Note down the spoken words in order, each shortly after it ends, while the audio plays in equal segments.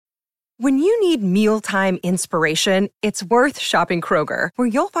When you need mealtime inspiration, it's worth shopping Kroger, where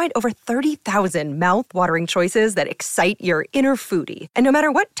you'll find over 30,000 mouth-watering choices that excite your inner foodie. And no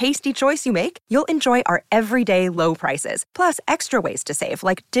matter what tasty choice you make, you'll enjoy our everyday low prices, plus extra ways to save,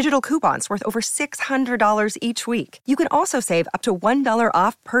 like digital coupons worth over $600 each week. You can also save up to $1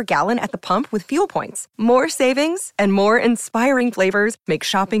 off per gallon at the pump with fuel points. More savings and more inspiring flavors make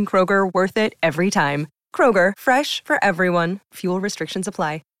shopping Kroger worth it every time. Kroger, fresh for everyone. Fuel restrictions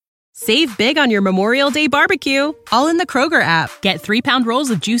apply. Save big on your Memorial Day barbecue, all in the Kroger app. Get 3-pound rolls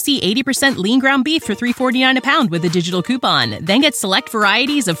of juicy 80% lean ground beef for $3.49 a pound with a digital coupon. Then get select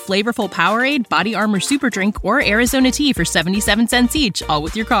varieties of flavorful Powerade, Body Armor Super Drink, or Arizona tea for 77 cents each, all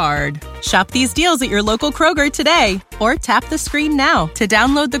with your card. Shop these deals at your local Kroger today, or tap the screen now to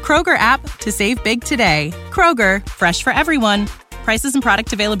download the Kroger app to save big today. Kroger, fresh for everyone. Prices and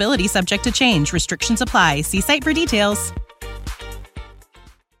product availability subject to change. Restrictions apply. See site for details.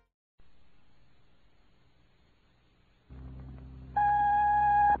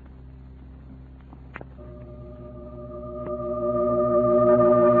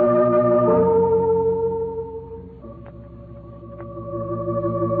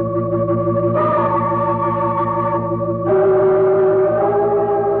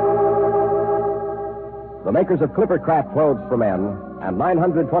 The makers of Clipper Craft Clothes for Men and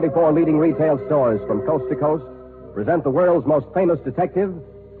 924 leading retail stores from coast to coast present the world's most famous detective,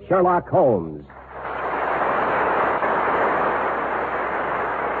 Sherlock Holmes.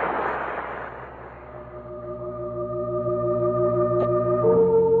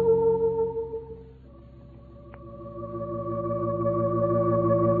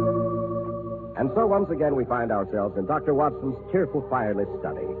 And so once again we find ourselves in Dr. Watson's cheerful firelit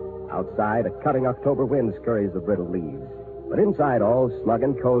study. Outside, a cutting October wind scurries the brittle leaves. But inside, all snug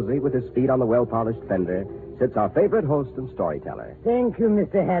and cozy, with his feet on the well-polished fender, sits our favorite host and storyteller. Thank you,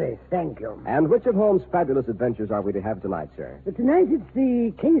 Mr. Harris. Thank you. And which of Holmes' fabulous adventures are we to have tonight, sir? Tonight it's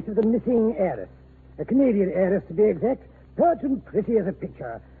the case of the missing heiress. A Canadian heiress, to be exact. Pert and pretty as a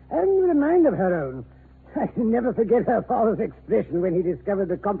picture. And with a mind of her own. I can never forget her father's expression when he discovered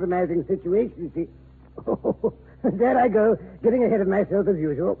the compromising situation. Oh, there I go, getting ahead of myself as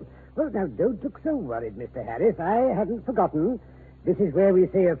usual. Well, now, don't look so worried, Mr. Harris. I hadn't forgotten. This is where we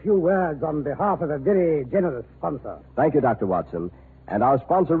say a few words on behalf of a very generous sponsor. Thank you, Dr. Watson. And our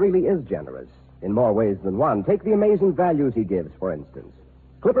sponsor really is generous, in more ways than one. Take the amazing values he gives, for instance.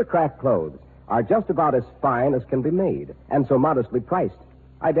 Clipper Craft clothes are just about as fine as can be made, and so modestly priced.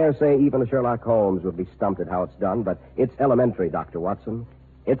 I dare say even a Sherlock Holmes would be stumped at how it's done, but it's elementary, Dr. Watson.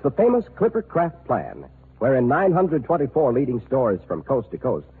 It's the famous Clipper Craft plan, wherein 924 leading stores from coast to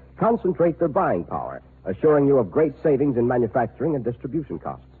coast concentrate their buying power, assuring you of great savings in manufacturing and distribution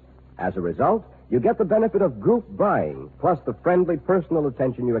costs. As a result, you get the benefit of group buying, plus the friendly personal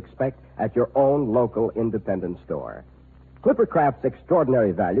attention you expect at your own local independent store. Clipper Craft's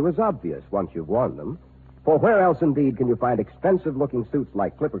extraordinary value is obvious once you've worn them. For where else, indeed, can you find expensive-looking suits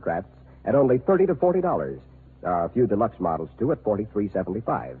like Clipper Craft's at only $30 to $40? There are a few deluxe models, too, at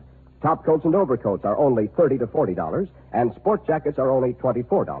 $43.75. Top coats and overcoats are only $30 to $40, and sport jackets are only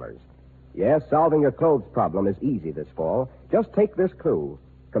 $24. Yes, solving your clothes problem is easy this fall. Just take this clue.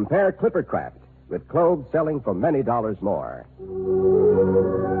 Compare Clipper Craft with clothes selling for many dollars more.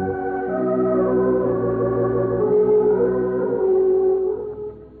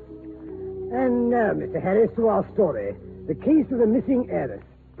 And now, Mr. Harris, to our story. The case of the missing heiress.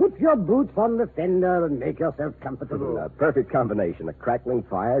 Put your boots on the fender and make yourself comfortable. A perfect combination. A crackling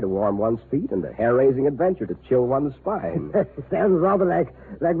fire to warm one's feet and a hair-raising adventure to chill one's spine. Sounds rather like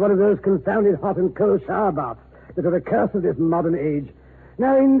one of those confounded hot and cold shower baths that are the curse of this modern age.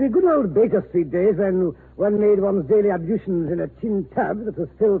 Now, in the good old Baker Street days, when one made one's daily ablutions in a tin tub that was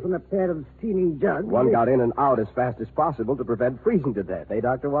filled from a pair of steaming jugs... One got in and out as fast as possible to prevent freezing to death, eh,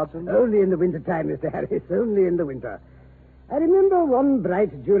 Dr. Watson? Only in the wintertime, Mr. Harris, only in the winter. I remember one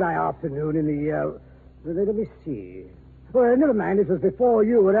bright July afternoon in the year... let me see. Well, never mind, it was before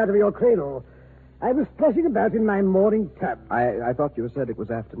you were out of your cradle. I was splashing about in my morning tub. I thought you said it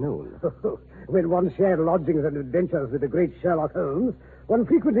was afternoon. When one shared lodgings and adventures with the great Sherlock Holmes, one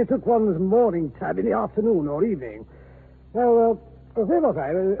frequently took one's morning tub in the afternoon or evening. Now, where was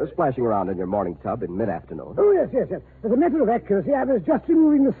I? Splashing around in your morning tub in mid-afternoon. Oh, yes. As a matter of accuracy, I was just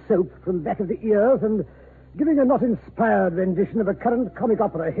removing the soap from back of the ears and giving a not-inspired rendition of a current comic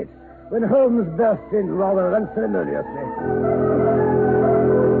opera hit when Holmes burst in rather unceremoniously.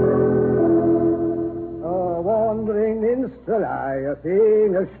 Wandering in Well, a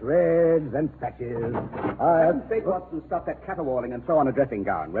thing of shreds and patches. Say, Watson, stop that caterwauling and throw on a dressing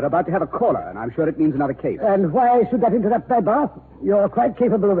gown. We're about to have a caller, and I'm sure it means another case. And why should that interrupt my bath? You're quite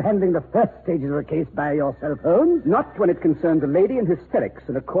capable of handling the first stages of a case by yourself, Holmes. Not when it concerns a lady in hysterics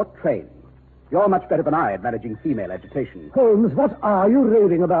in a court train. You're much better than I at managing female agitation. Holmes, what are you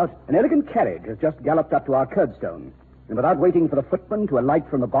raving about? An elegant carriage has just galloped up to our curbstone, and without waiting for the footman to alight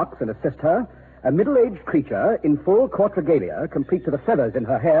from the box and assist her, a middle-aged creature in full court regalia, complete to the feathers in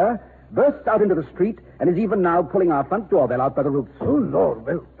her hair, bursts out into the street and is even now pulling our front doorbell out by the roots. Oh, Lord,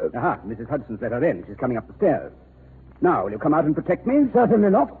 well... Aha, Mrs. Hudson's let her in. She's coming up the stairs. Now, will you come out and protect me?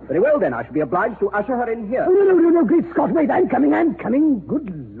 Certainly not. Very well, then. I shall be obliged to usher her in here. Oh, no, great Scott, wait, I'm coming.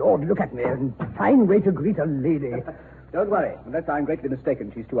 Good Lord, look at me. A fine way to greet a lady. Don't worry. Unless I'm greatly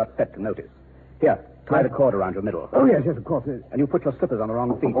mistaken, she's too upset to notice. Here, tie the cord around your middle. Oh, yes, of course. And you put your slippers on the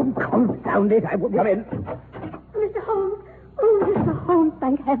wrong feet. Oh, confound it, I would... Come in. Mr. Holmes. Oh, Mr. Holmes,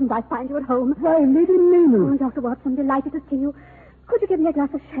 thank heavens I find you at home. Why, Lady Maynooth. Oh, Dr. Watson, delighted to see you. Could you give me a glass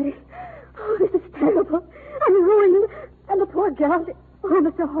of sherry? Oh, this is terrible. I'm ruined. And the poor girl... Oh,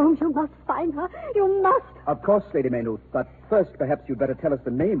 Mr. Holmes, you must find her. You must. Of course, Lady Maynooth. But first, perhaps you'd better tell us the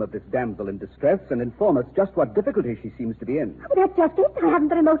name of this damsel in distress and inform us just what difficulty she seems to be in. Oh, that's just it. I haven't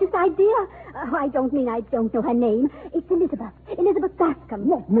the remotest idea. I don't mean I don't know her name. It's Elizabeth. Elizabeth Bascom.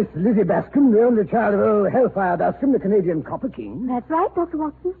 What, Miss Lizzie Bascom, the only child of old Hellfire Bascom, the Canadian Copper King? That's right, Dr.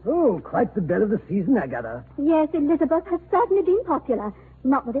 Watson. Oh, quite the belle of the season, I gather. Yes, Elizabeth has certainly been popular.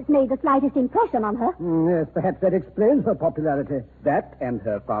 Not that it's made the slightest impression on her. Yes, perhaps that explains her popularity. That and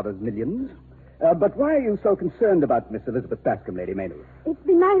her father's millions. But why are you so concerned about Miss Elizabeth Bascom, Lady Maynooth? It's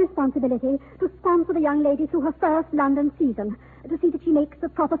been my responsibility to sponsor the young lady through her first London season, to see that she makes the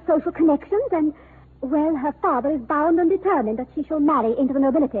proper social connections, and, well, her father is bound and determined that she shall marry into the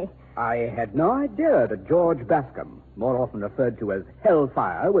nobility. I had no idea that George Bascom, more often referred to as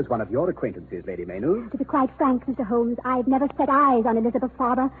Hellfire, was one of your acquaintances, Lady Maynooth. To be quite frank, Mr. Holmes, I've never set eyes on Elizabeth's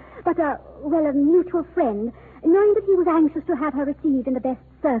father, but, a mutual friend, knowing that he was anxious to have her received in the best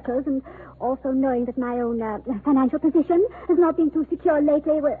circles, and also knowing that my own financial position has not been too secure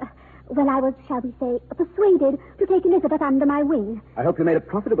lately, well, I was, shall we say, persuaded to take Elizabeth under my wing. I hope you made a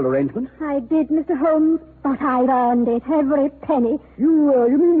profitable arrangement. I did, Mr. Holmes, but I've earned it, every penny.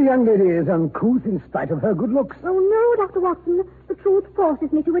 You mean the young lady is uncouth in spite of her good looks? Oh, no, Dr. Watson. The truth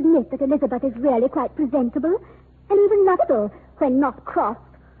forces me to admit that Elizabeth is really quite presentable and even lovable when not crossed.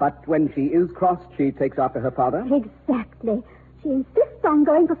 But when she is crossed, she takes after her father? Exactly. She insists on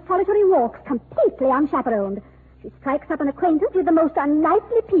going for solitary walks completely unchaperoned. She strikes up an acquaintance with the most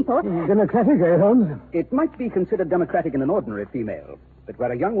unlikely people. Democratic, eh, Holmes? It might be considered democratic in an ordinary female. But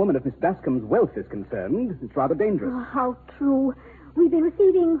where a young woman of Miss Bascom's wealth is concerned, it's rather dangerous. Oh, how true. We've been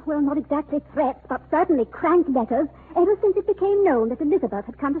receiving, well, not exactly threats, but certainly crank letters ever since it became known that Elizabeth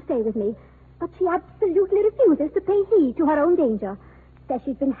had come to stay with me. But she absolutely refuses to pay heed to her own danger. Says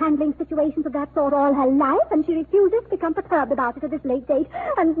she's been handling situations of that sort all her life, and she refuses to become perturbed about it at this late date.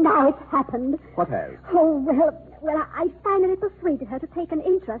 And now it's happened. What has? Oh, well, I finally persuaded her to take an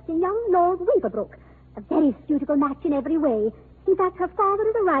interest in young Lord Weaverbrook. A very suitable match in every way. In fact, her father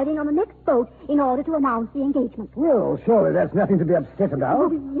is arriving on the next boat in order to announce the engagement. Well, surely that's nothing to be upset about.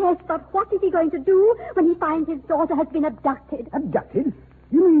 Oh, yes, but what is he going to do when he finds his daughter has been abducted? Abducted?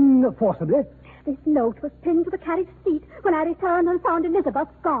 You mean forcibly? This note was pinned to the carriage seat when I returned and found Elizabeth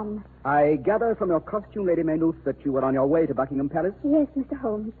gone. I gather from your costume, Lady Maynooth, that you were on your way to Buckingham Palace? Yes, Mr.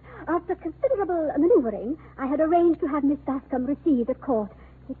 Holmes. After considerable maneuvering, I had arranged to have Miss Bascom received at court.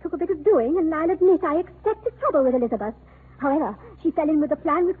 It took a bit of doing, and I'll admit I expected trouble with Elizabeth. However, she fell in with the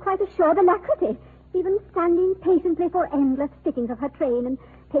plan with quite assured alacrity, even standing patiently for endless sittings of her train and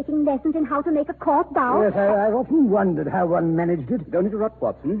taking lessons in how to make a court bow. Yes, I've often wondered how one managed it. Don't interrupt,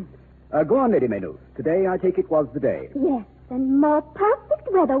 Watson. Go on, Lady Maynooth. Today, I take it, was the day. Yes, and more perfect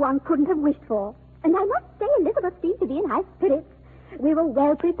weather one couldn't have wished for. And I must say Elizabeth seemed to be in high spirits. We were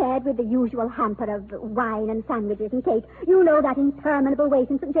well prepared with the usual hamper of wine and sandwiches and cake. You know that interminable wait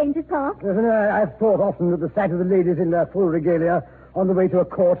in St. James's Park? Yes, and I've thought often that the sight of the ladies in their full regalia on the way to a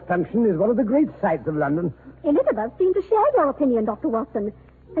court function is one of the great sights of London. Elizabeth seemed to share your opinion, Dr. Watson.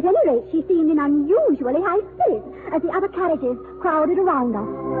 At any rate, she seemed in unusually high spirits as the other carriages crowded around us.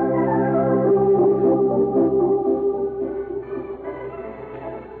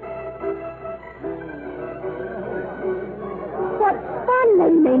 What fun,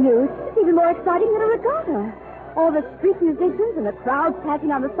 Lady Maynooth. It's even more exciting than a regatta. All the street musicians and the crowds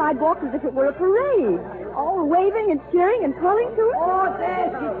passing on the sidewalk as if it were a parade. All waving and cheering and calling to it. Oh,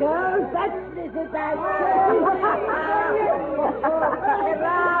 there she goes. That's Mrs.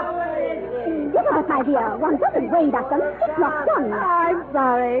 Give her course, my dear. One doesn't wade at them. It's not done. I'm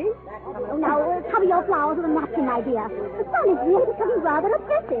sorry. Now, cover your flowers with a napkin, my dear. The sun is really becoming rather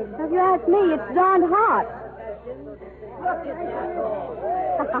oppressive. If you ask me, it's darned hot.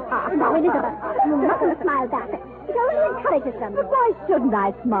 Now, Elizabeth, you mustn't smile back. It only encourages them. But why shouldn't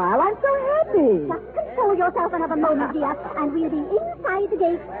I smile? I'm so happy. Just control yourself another moment, dear, and we'll be inside the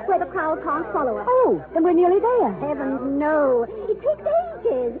gate where the crowd can't follow us. Oh, then we're nearly there. Heavens, no. It takes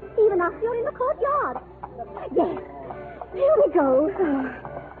ages, even after you're in the courtyard. Yes. Here we go.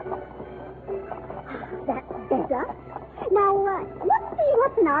 That's better. Now, let's see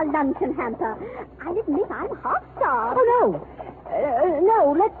what's in our luncheon hamper. I'll admit I'm half-starved. Oh,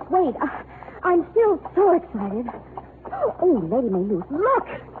 no, let's wait. I'm still so excited. Oh, Lady Maynooth, look!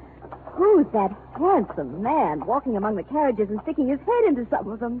 Who's that handsome man walking among the carriages and sticking his head into some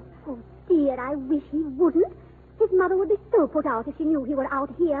of them? Oh, dear, I wish he wouldn't. His mother would be so put out if she knew he were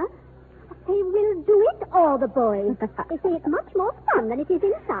out here. They will do it, all the boys. They say it's much more fun than it is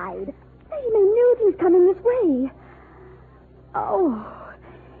inside. Lady Maynooth, he's coming this way. Oh,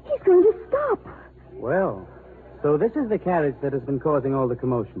 he's going to stop. Well, so this is the carriage that has been causing all the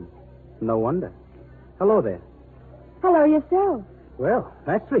commotion. No wonder. Hello there. Hello yourself. Well,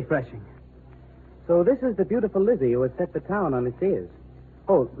 that's refreshing. So this is the beautiful Lizzie who has set the town on its ears.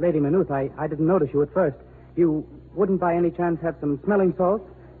 Oh, Lady Maynooth, I didn't notice you at first. You wouldn't by any chance have some smelling salts?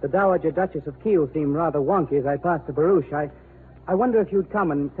 The Dowager Duchess of Kiel seemed rather wonky as I passed the barouche. I wonder if you'd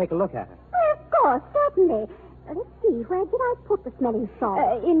come and take a look at her. Well, of course, certainly. Let's see, where did I put the smelling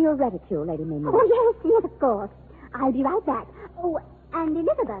salt? In your reticule, Lady Maynooth. Oh, yes, of course. I'll be right back. Oh, and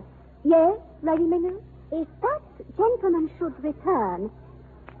Elizabeth. Yes, Lady Maynooth? If that gentleman should return,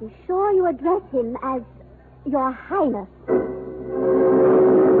 be sure you address him as Your Highness.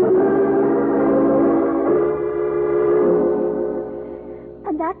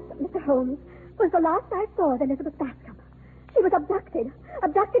 And that, Mr. Holmes, was the last I saw of Elizabeth Bascom. She was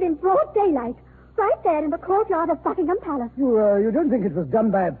abducted in broad daylight, right there in the courtyard of Buckingham Palace. You don't think it was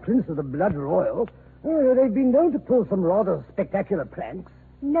done by a prince of the blood royal? They've been known to pull some rather spectacular pranks.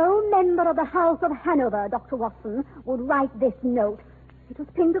 No member of the House of Hanover, Dr. Watson, would write this note. It was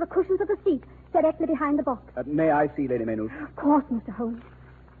pinned to the cushions of the seat, directly behind the box. May I see Lady Maynooth? Of course, Mr. Holmes.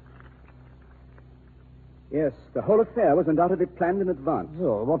 Yes, the whole affair was undoubtedly planned in advance.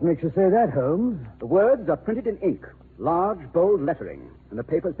 Oh, what makes you say that, Holmes? The words are printed in ink, large, bold lettering, and the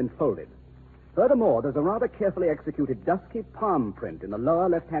paper's been folded. Furthermore, there's a rather carefully executed dusky palm print in the lower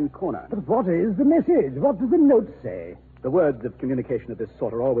left-hand corner. But what is the message? What does the note say? The words of communication of this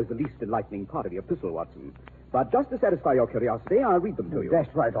sort are always the least enlightening part of the epistle, Watson. But just to satisfy your curiosity, I'll read them to you.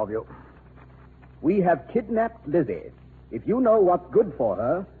 That's right of you. We have kidnapped Lizzie. If you know what's good for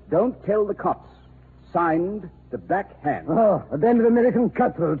her, don't tell the cops. Signed, the Black Hand. Oh, a band of American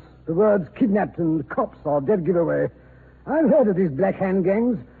cutthroats. The words kidnapped and cops are dead giveaway. I've heard of these Black Hand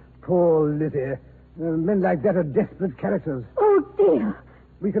gangs. Poor Lizzie. Men like that are desperate characters. Oh, dear.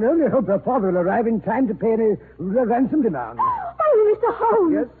 We can only hope her father will arrive in time to pay any ransom demands. Oh, Mr.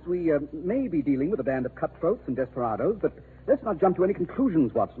 Holmes. Yes, we may be dealing with a band of cutthroats and desperados, but let's not jump to any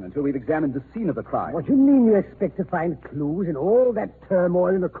conclusions, Watson, until we've examined the scene of the crime. What do you mean you expect to find clues in all that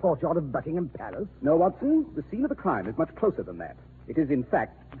turmoil in the courtyard of Buckingham Palace? No, Watson, the scene of the crime is much closer than that. It is, in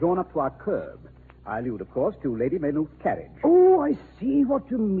fact, drawn up to our curb. I allude, of course, to Lady Maynooth's carriage. Oh, I see what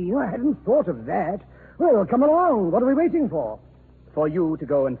you mean. I hadn't thought of that. Well, come along. What are we waiting for? For you to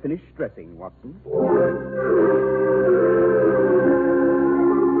go and finish dressing, Watson.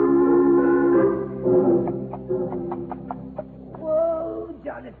 Whoa,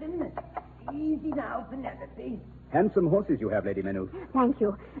 Jonathan. Easy now, Penelope. Handsome horses you have, Lady Maynooth. Thank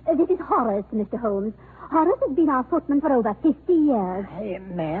you. This is Horace, Mr. Holmes. Horace has been our footman for over 50 years. Hey,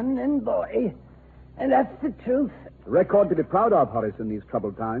 man and boy. And that's the truth. Record to be proud of, Horace, in these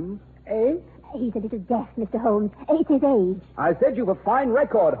troubled times. Eh? He's a little deaf, Mr. Holmes. It's his age. I said you've a fine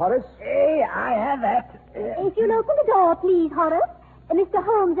record, Horace. Hey, I have that. If you'll open the door, please, Horace. Mr.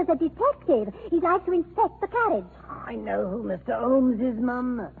 Holmes is a detective. He'd like to inspect the carriage. I know who Mr. Holmes is,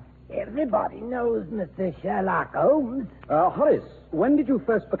 Mum. Everybody knows Mr. Sherlock Holmes. Horace, when did you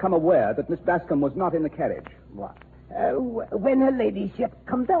first become aware that Miss Bascom was not in the carriage? What? When her ladyship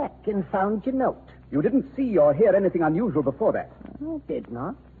come back and found your note. You didn't see or hear anything unusual before that? I did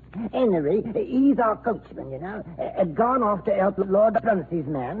not. Henry, he's our coachman, you know, had gone off to help Lord Brunsey's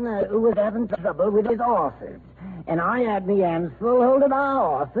man, who was having trouble with his horses. And I had me hands full hold of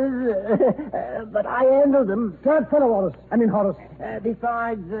our horses, but I handled them. Third fellow, Horace.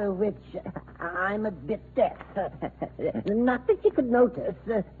 Besides which, I'm a bit deaf. Not that you could notice,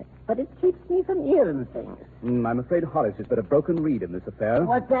 but it keeps me from hearing things. I'm afraid Horace has been a broken reed in this affair.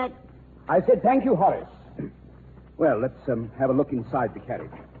 What's that? I said thank you, Horace. Well, let's have a look inside the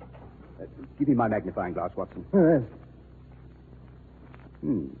carriage. Give me my magnifying glass, Watson. Yes.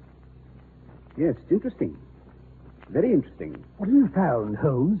 Yes, it's interesting. Very interesting. What have you found,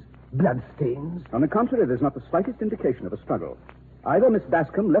 Holmes? Bloodstains? On the contrary, there's not the slightest indication of a struggle. Either Miss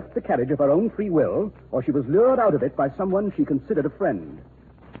Bascom left the carriage of her own free will, or she was lured out of it by someone she considered a friend.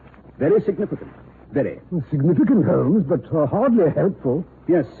 Very significant. Very. Significant, Holmes, but hardly helpful.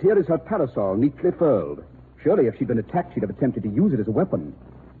 Yes, here is her parasol, neatly furled. Surely, if she'd been attacked, she'd have attempted to use it as a weapon.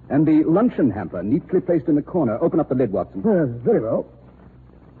 And the luncheon hamper, neatly placed in the corner. Open up the lid, Watson. Very well.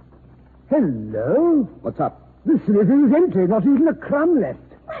 Hello? What's up? The smithy is empty, not even a crumb left.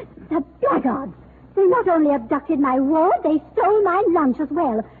 The blackguards! They not only abducted my ward, they stole my lunch as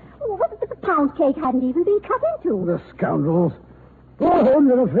well. The pound cake hadn't even been cut into. The scoundrels. Oh, Holmes,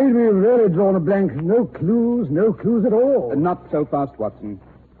 I'm afraid we've really drawn a blank. No clues at all. Not so fast, Watson.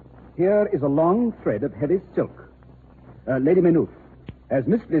 Here is a long thread of heavy silk. Lady Maynooth, has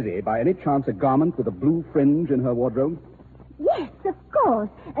Miss Lizzie, by any chance, a garment with a blue fringe in her wardrobe? Yes, of course.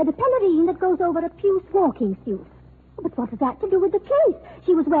 The pelerine that goes over a puce walking suit. But what has that to do with the case?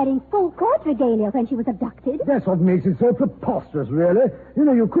 She was wearing full court regalia when she was abducted. That's what makes it so preposterous, really. You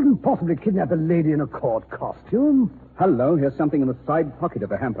know, you couldn't possibly kidnap a lady in a court costume. Hello, here's something in the side pocket of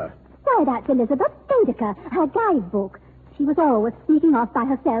the hamper. Why, that's Elizabeth Baedeker, her guidebook. She was always sneaking off by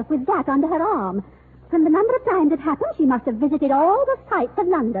herself with that under her arm. From the number of times it happened, she must have visited all the sights of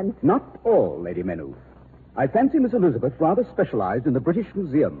London. Not all, Lady Maynooth. I fancy Miss Elizabeth rather specialized in the British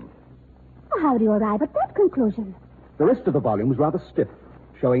Museum. How do you arrive at that conclusion? The rest of the volume is rather stiff,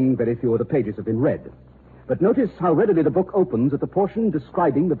 showing very few of the pages have been read. But notice how readily the book opens at the portion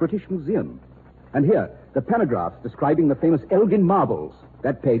describing the British Museum. And here, the paragraphs describing the famous Elgin marbles.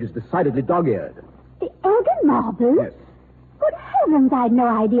 That page is decidedly dog-eared. The Elgin marbles? Yes. Good heavens, I'd no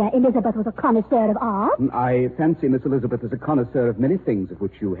idea Elizabeth was a connoisseur of art. I fancy Miss Elizabeth is a connoisseur of many things of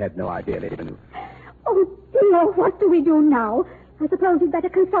which you had no idea, Lady Maynooth. Oh, dear, what do we do now? I suppose we'd better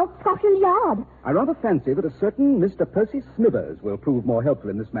consult Scotland Yard. I rather fancy that a certain Mr. Percy Smithers will prove more helpful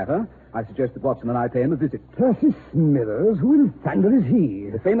in this matter. I suggest that Watson and I pay him a visit. Percy Smithers? Who in thunder is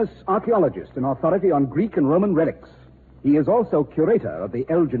he? The famous archaeologist and authority on Greek and Roman relics. He is also curator of the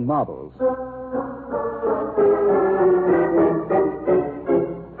Elgin marbles.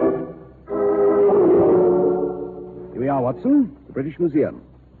 Here we are, Watson. The British Museum.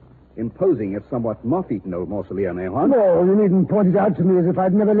 Imposing, if somewhat moth-eaten old mausoleum, eh, Juan? No, you needn't point it out to me as if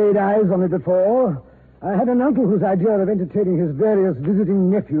I'd never laid eyes on it before. I had an uncle whose idea of entertaining his various visiting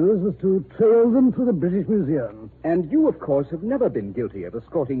nephews was to trail them through the British Museum. And you, of course, have never been guilty of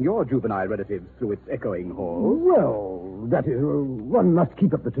escorting your juvenile relatives through its echoing halls. Well, that is, one must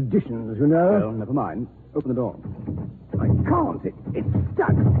keep up the traditions, you know. Well, never mind. Open the door. I can't. It's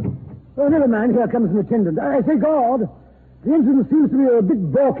stuck. Oh, never mind. Here comes an attendant. I say, guard. The entrance seems to be a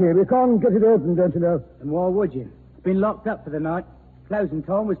bit balky. We can't get it open, don't you know? And why would you? It's been locked up for the night. Closing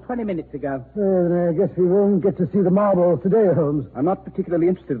time was 20 minutes ago. Then I guess we won't get to see the marbles today, Holmes. I'm not particularly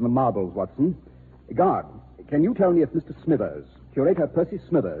interested in the marbles, Watson. Guard, can you tell me if Mr. Smithers, curator Percy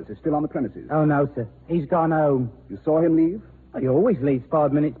Smithers, is still on the premises? Oh, no, sir. He's gone home. You saw him leave? He always leaves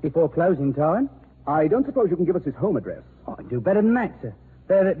 5 minutes before closing time. I don't suppose you can give us his home address. Oh, I do better than that, sir.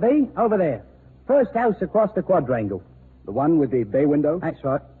 There it be, over there. First house across the quadrangle. The one with the bay window? That's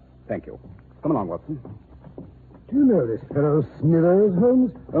right. Thank you. Come along, Watson. Do you know this fellow Smithers,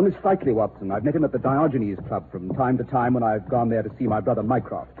 Holmes? Only slightly, Watson. I've met him at the Diogenes Club from time to time when I've gone there to see my brother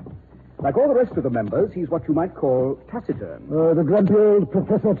Mycroft. Like all the rest of the members, he's what you might call taciturn. The grumpy old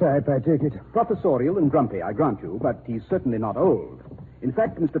professor type, I take it. Professorial and grumpy, I grant you, but he's certainly not old. In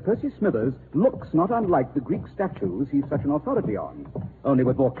fact, Mr. Percy Smithers looks not unlike the Greek statues he's such an authority on. Only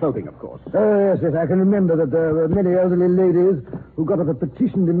with more clothing, of course. Oh, yes, I can remember that there were many elderly ladies who got up a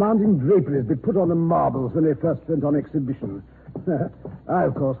petition demanding draperies be put on the marbles when they first went on exhibition. I,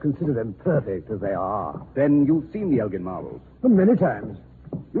 of course, consider them perfect as they are. Then you've seen the Elgin marbles? Many times.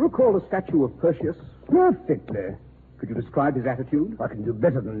 You recall the statue of Perseus? Perfectly. Could you describe his attitude? I can do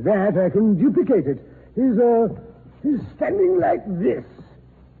better than that. I can duplicate it. He's standing like this.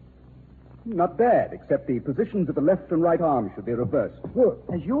 Not bad, except the positions of the left and right arms should be reversed. Oh,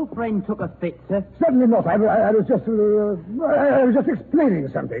 Has your friend took a fit, sir? certainly not. I was just explaining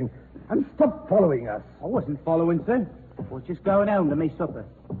something. And stop following us. I wasn't following, sir. I was just going home to me supper.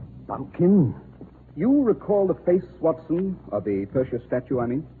 Bumpkin? You recall the face, Watson, of the Perseus statue, I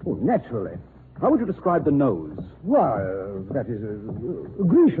mean? Oh, naturally. How would you describe the nose? Well, that is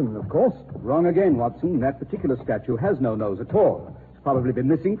Grecian, of course. Wrong again, Watson. That particular statue has no nose at all. It's probably been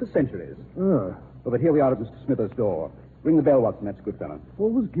missing for centuries. Oh. Oh, but here we are at Mr. Smithers' door. Ring the bell, Watson. That's a good fellow.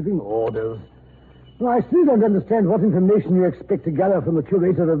 Always giving orders. Well, I still don't understand what information you expect to gather from the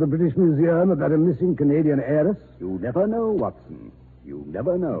curator of the British Museum about a missing Canadian heiress. You never know, Watson. You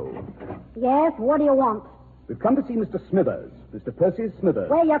never know. Yes, what do you want? We've come to see Mr. Smithers, Mr. Percy Smithers.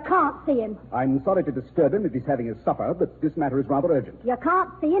 Well, you can't see him. I'm sorry to disturb him if he's having his supper, but this matter is rather urgent. You can't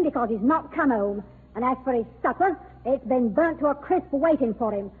see him because he's not come home. And as for his supper, it's been burnt to a crisp waiting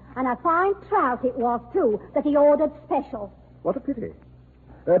for him. And a fine trout it was, too, that he ordered special. What a pity.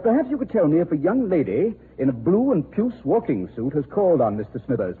 Perhaps you could tell me if a young lady in a blue and puce walking suit has called on Mr.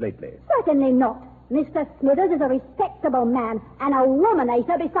 Smithers lately. Certainly not. Mr. Smithers is a respectable man and a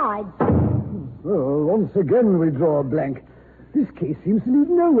womanator besides. Well, once again we draw a blank. This case seems to lead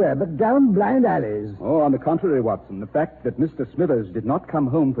nowhere but down blind alleys. Oh, on the contrary, Watson. The fact that Mr. Smithers did not come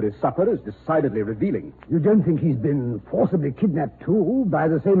home for his supper is decidedly revealing. You don't think he's been forcibly kidnapped, too, by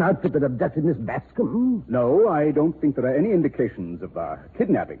the same outfit that abducted Miss Bascom? No, I don't think there are any indications of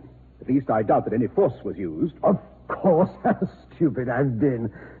kidnapping. At least I doubt that any force was used. Of course. How stupid I've been.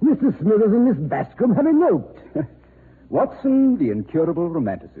 Mr. Smithers and Miss Bascom have eloped. Watson, the incurable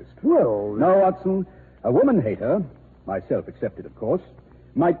romanticist. Well... No, Watson. A woman-hater, myself excepted, of course,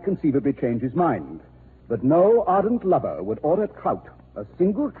 might conceivably change his mind. But no ardent lover would order trout, a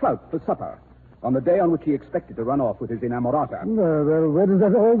single trout for supper, on the day on which he expected to run off with his inamorata. Well, where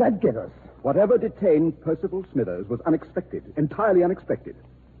does all that get us? Whatever detained Percival Smithers was unexpected, entirely unexpected.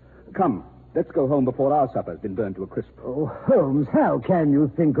 Come, let's go home before our supper's been burned to a crisp. Oh, Holmes, how can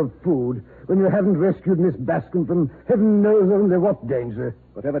you think of food when you haven't rescued Miss Bascom from heaven knows only what danger?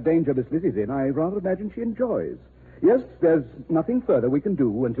 Whatever danger Miss Lizzie's in, I rather imagine she enjoys. Yes, there's nothing further we can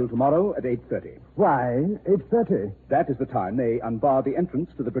do until tomorrow at 8:30. Why 8:30? That is the time they unbar the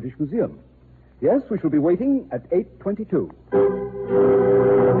entrance to the British Museum. Yes, we shall be waiting at 8:22.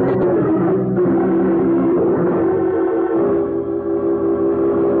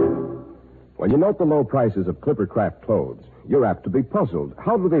 When you note the low prices of Clippercraft clothes, you're apt to be puzzled.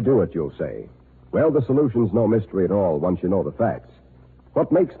 How do they do it, you'll say? Well, the solution's no mystery at all once you know the facts.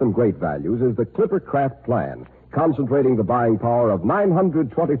 What makes them great values is the Clippercraft plan, concentrating the buying power of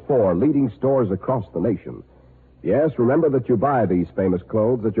 924 leading stores across the nation. Yes, remember that you buy these famous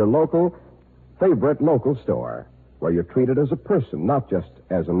clothes at your favorite local store, where you're treated as a person, not just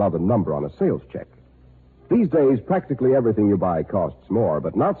as another number on a sales check. These days, practically everything you buy costs more,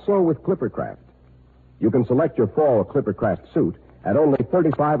 but not so with Clippercraft. You can select your fall Clippercraft suit at only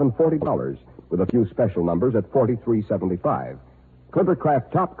 $35 and $40, with a few special numbers at $43.75.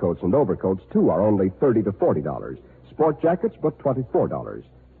 Clippercraft top coats and overcoats, too, are only $30 to $40. Sport jackets, but $24.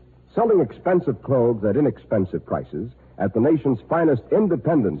 Selling expensive clothes at inexpensive prices at the nation's finest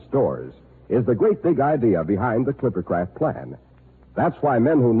independent stores is the great big idea behind the Clippercraft plan. That's why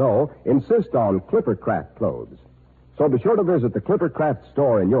men who know insist on Clippercraft clothes. So be sure to visit the Clippercraft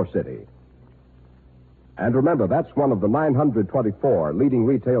store in your city. And remember, that's one of the 924 leading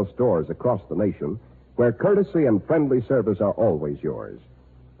retail stores across the nation where courtesy and friendly service are always yours.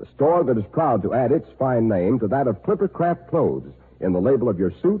 The store that is proud to add its fine name to that of Clippercraft clothes in the label of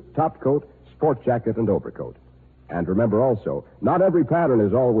your suit, top coat, sport jacket, and overcoat. And remember also, not every pattern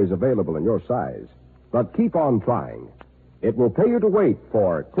is always available in your size. But keep on trying. It will pay you to wait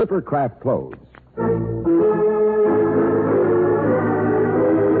for Clippercraft clothes.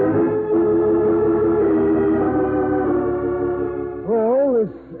 Well,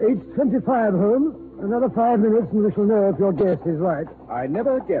 it's 8:25, Holmes. Another 5 minutes and we shall know if your guess is right. I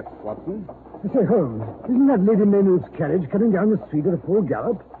never guess, Watson. Say, Holmes, isn't that Lady Maynooth's carriage coming down the street at a full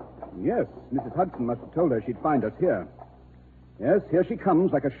gallop? Yes, Mrs. Hudson must have told her she'd find us here. Yes, here she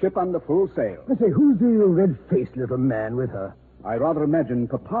comes like a ship under full sail. I say, who's the red-faced little man with her? I rather imagine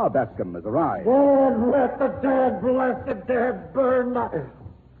Papa Bascom has arrived. God, let the dead, bless the dead, burn the...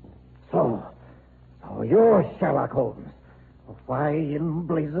 So you're Sherlock Holmes. Why in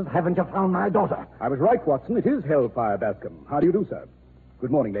blazes haven't you found my daughter? I was right, Watson. It is Hellfire Bascom. How do you do, sir?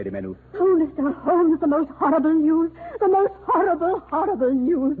 Good morning, Lady Maynooth. Oh, Mr. Holmes, the most horrible news. The most horrible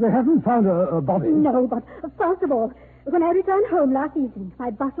news. They haven't found a body. No, but first of all, when I returned home last evening, my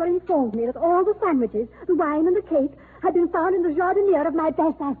butler informed me that all the sandwiches, the wine, and the cake had been found in the jardiniere of my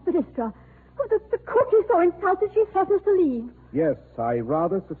best aspidistra. Oh, the cook is so insulted she threatens to leave. Yes, I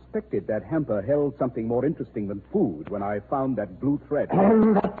rather suspected that hamper held something more interesting than food when I found that blue thread.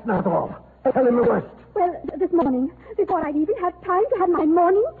 And that's not all. Tell him the worst. Well, this morning, before I'd even had time to have my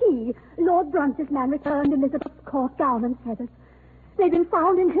morning tea, Lord Brunt's man returned Elizabeth's court gown and feathers. They'd been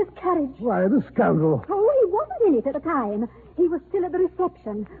found in his carriage. Why, the scoundrel. Oh, he wasn't in it at the time. He was still at the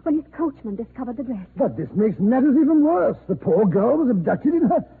reception when his coachman discovered the dress. But this makes matters even worse. The poor girl was abducted in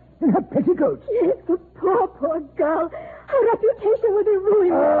her in her petticoats. Yes, the poor girl. Her reputation will be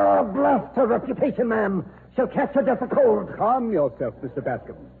ruined. Oh, blast her reputation, ma'am. She'll catch her death of cold. Calm yourself, Mr.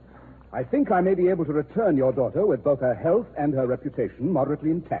 Bascom. I think I may be able to return your daughter with both her health and her reputation moderately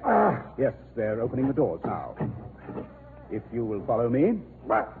intact. Yes, they're opening the doors now. If you will follow me.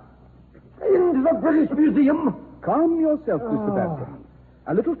 Into the British Museum. Calm yourself, Mr. Bascom.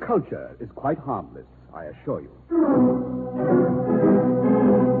 A little culture is quite harmless, I assure you.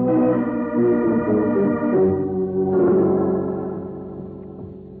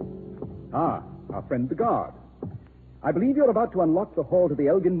 Ah, our friend the guard. I believe you're about to unlock the hall to the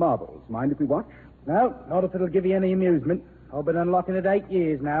Elgin Marbles. Mind if we watch? No, not if it'll give you any amusement. I've been unlocking it 8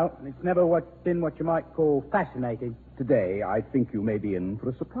 years now, and it's never been what you might call fascinating. Today, I think you may be in for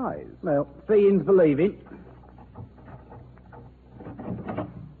a surprise. Well, seeing's believing.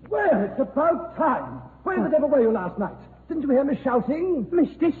 Well, it's about time. Where the devil were you last night? Didn't you hear me shouting?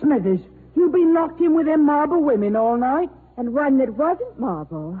 Mr. Smithers, you've been locked in with them marble women all night? And one that wasn't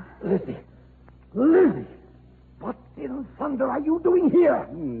marble. Lizzie. What in thunder are you doing here?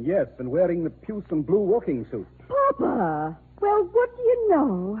 Yes, and wearing the puce and blue walking suit. Papa! Well, what do you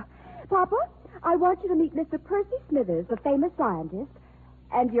know? Papa, I want you to meet Mr. Percy Smithers, the famous scientist,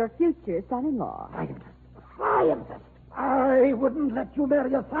 and your future son-in-law. Scientist? I wouldn't let you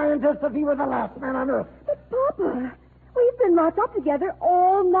marry a scientist if he were the last man on earth. But, Papa, we've been locked up together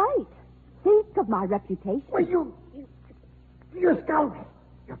all night. Think of my reputation. Well, you scoundrel.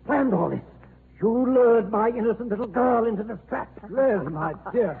 You planned all this. You lured my innocent little girl into this trap. Liz, my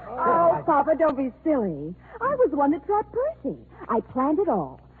dear. Oh, Papa, don't be silly. I was the one that trapped Percy. I planned it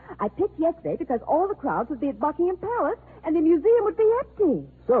all. I picked yesterday because all the crowds would be at Buckingham Palace and the museum would be empty.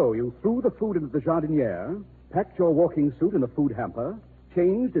 So you threw the food into the jardiniere, packed your walking suit in a food hamper,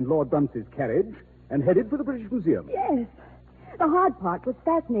 changed in Lord Dunce's carriage, and headed for the British Museum. Yes. The hard part was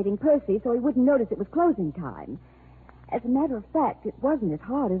fascinating Percy so he wouldn't notice it was closing time. As a matter of fact, it wasn't as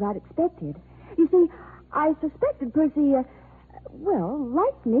hard as I'd expected. You see, I suspected Percy,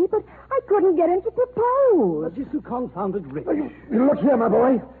 liked me, but I couldn't get him to propose. But you're so confounded rich. Look here, my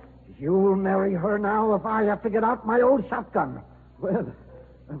boy. You'll marry her now if I have to get out my old shotgun. Well,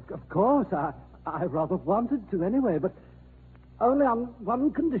 of course, I rather wanted to anyway, but only on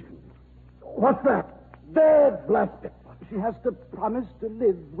one condition. What's that? Dead blast it. She has to promise to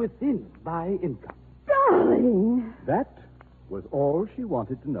live within my income. Darling! That was all she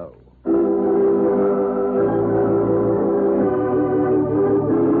wanted to know.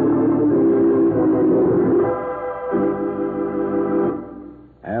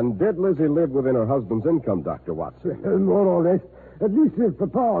 And did Lizzie live within her husband's income, Dr. Watson? More or less. At least if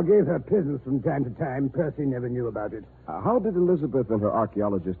Papa gave her presents from time to time, Percy never knew about it. How did Elizabeth and her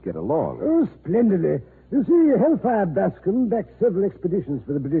archaeologist get along? Oh, splendidly. You see, Hellfire Bascom backed several expeditions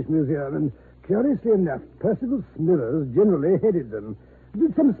for the British Museum, and curiously enough, Percival Smithers generally headed them.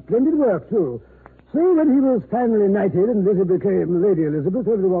 Did some splendid work, too. So when he was finally knighted and Lizzie became Lady Elizabeth,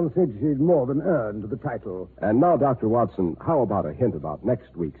 everyone said she'd more than earned the title. And now, Dr. Watson, how about a hint about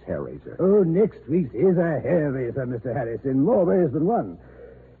next week's hair raiser? Oh, next week's is a hair raiser, Mr. Harris, in more ways than one.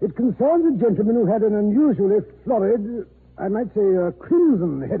 It concerns a gentleman who had an unusually florid, I might say a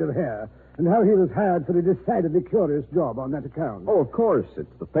crimson head of hair, and how he was hired for a decidedly curious job on that account. Oh, of course.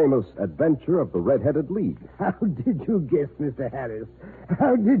 It's the famous adventure of the Red-Headed League. How did you guess, Mr. Harris?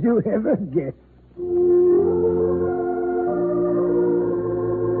 How did you ever guess?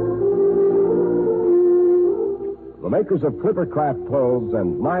 The makers of Clippercraft clothes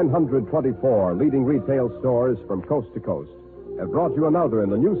and 924 leading retail stores from coast to coast have brought you another in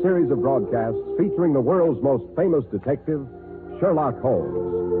the new series of broadcasts featuring the world's most famous detective, Sherlock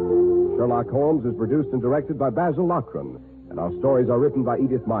Holmes. Sherlock Holmes is produced and directed by Basil Loughrane, and our stories are written by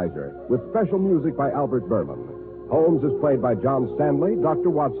Edith Miser, with special music by Albert Berman. Holmes is played by John Stanley, Dr.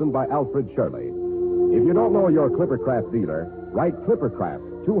 Watson by Alfred Shirley. If you don't know your Clippercraft dealer, write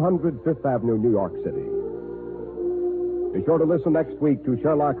Clippercraft, 200 Fifth Avenue, New York City. Be sure to listen next week to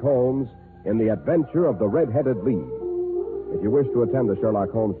Sherlock Holmes in the Adventure of the Red-Headed League. If you wish to attend the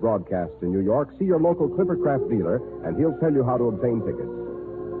Sherlock Holmes broadcast in New York, see your local Clippercraft dealer, and he'll tell you how to obtain tickets.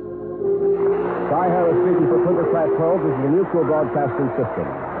 Cy Harris speaking for Clippercraft Clothes is the Mutual Broadcasting System.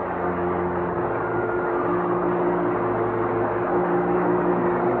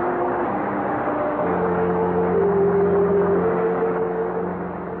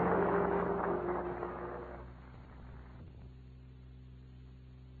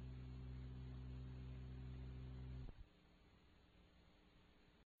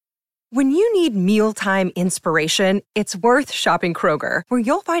 When you need mealtime inspiration, it's worth shopping Kroger, where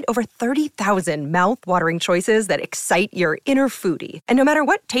you'll find over 30,000 mouth-watering choices that excite your inner foodie. And no matter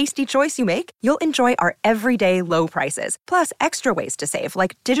what tasty choice you make, you'll enjoy our everyday low prices, plus extra ways to save,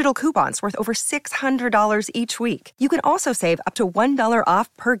 like digital coupons worth over $600 each week. You can also save up to $1 off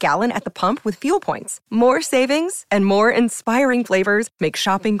per gallon at the pump with fuel points. More savings and more inspiring flavors make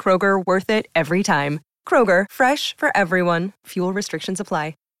shopping Kroger worth it every time. Kroger, fresh for everyone. Fuel restrictions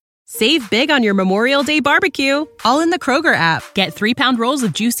apply. Save big on your Memorial Day barbecue, all in the Kroger app. Get 3-pound rolls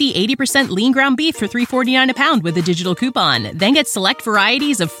of juicy 80% lean ground beef for $3.49 a pound with a digital coupon. Then get select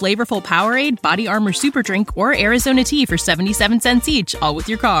varieties of flavorful Powerade, Body Armor Super Drink, or Arizona tea for 77 cents each, all with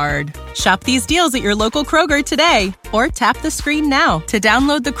your card. Shop these deals at your local Kroger today, or tap the screen now to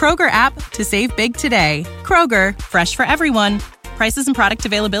download the Kroger app to save big today. Kroger, fresh for everyone. Prices and product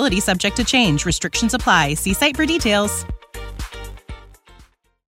availability subject to change. Restrictions apply. See site for details.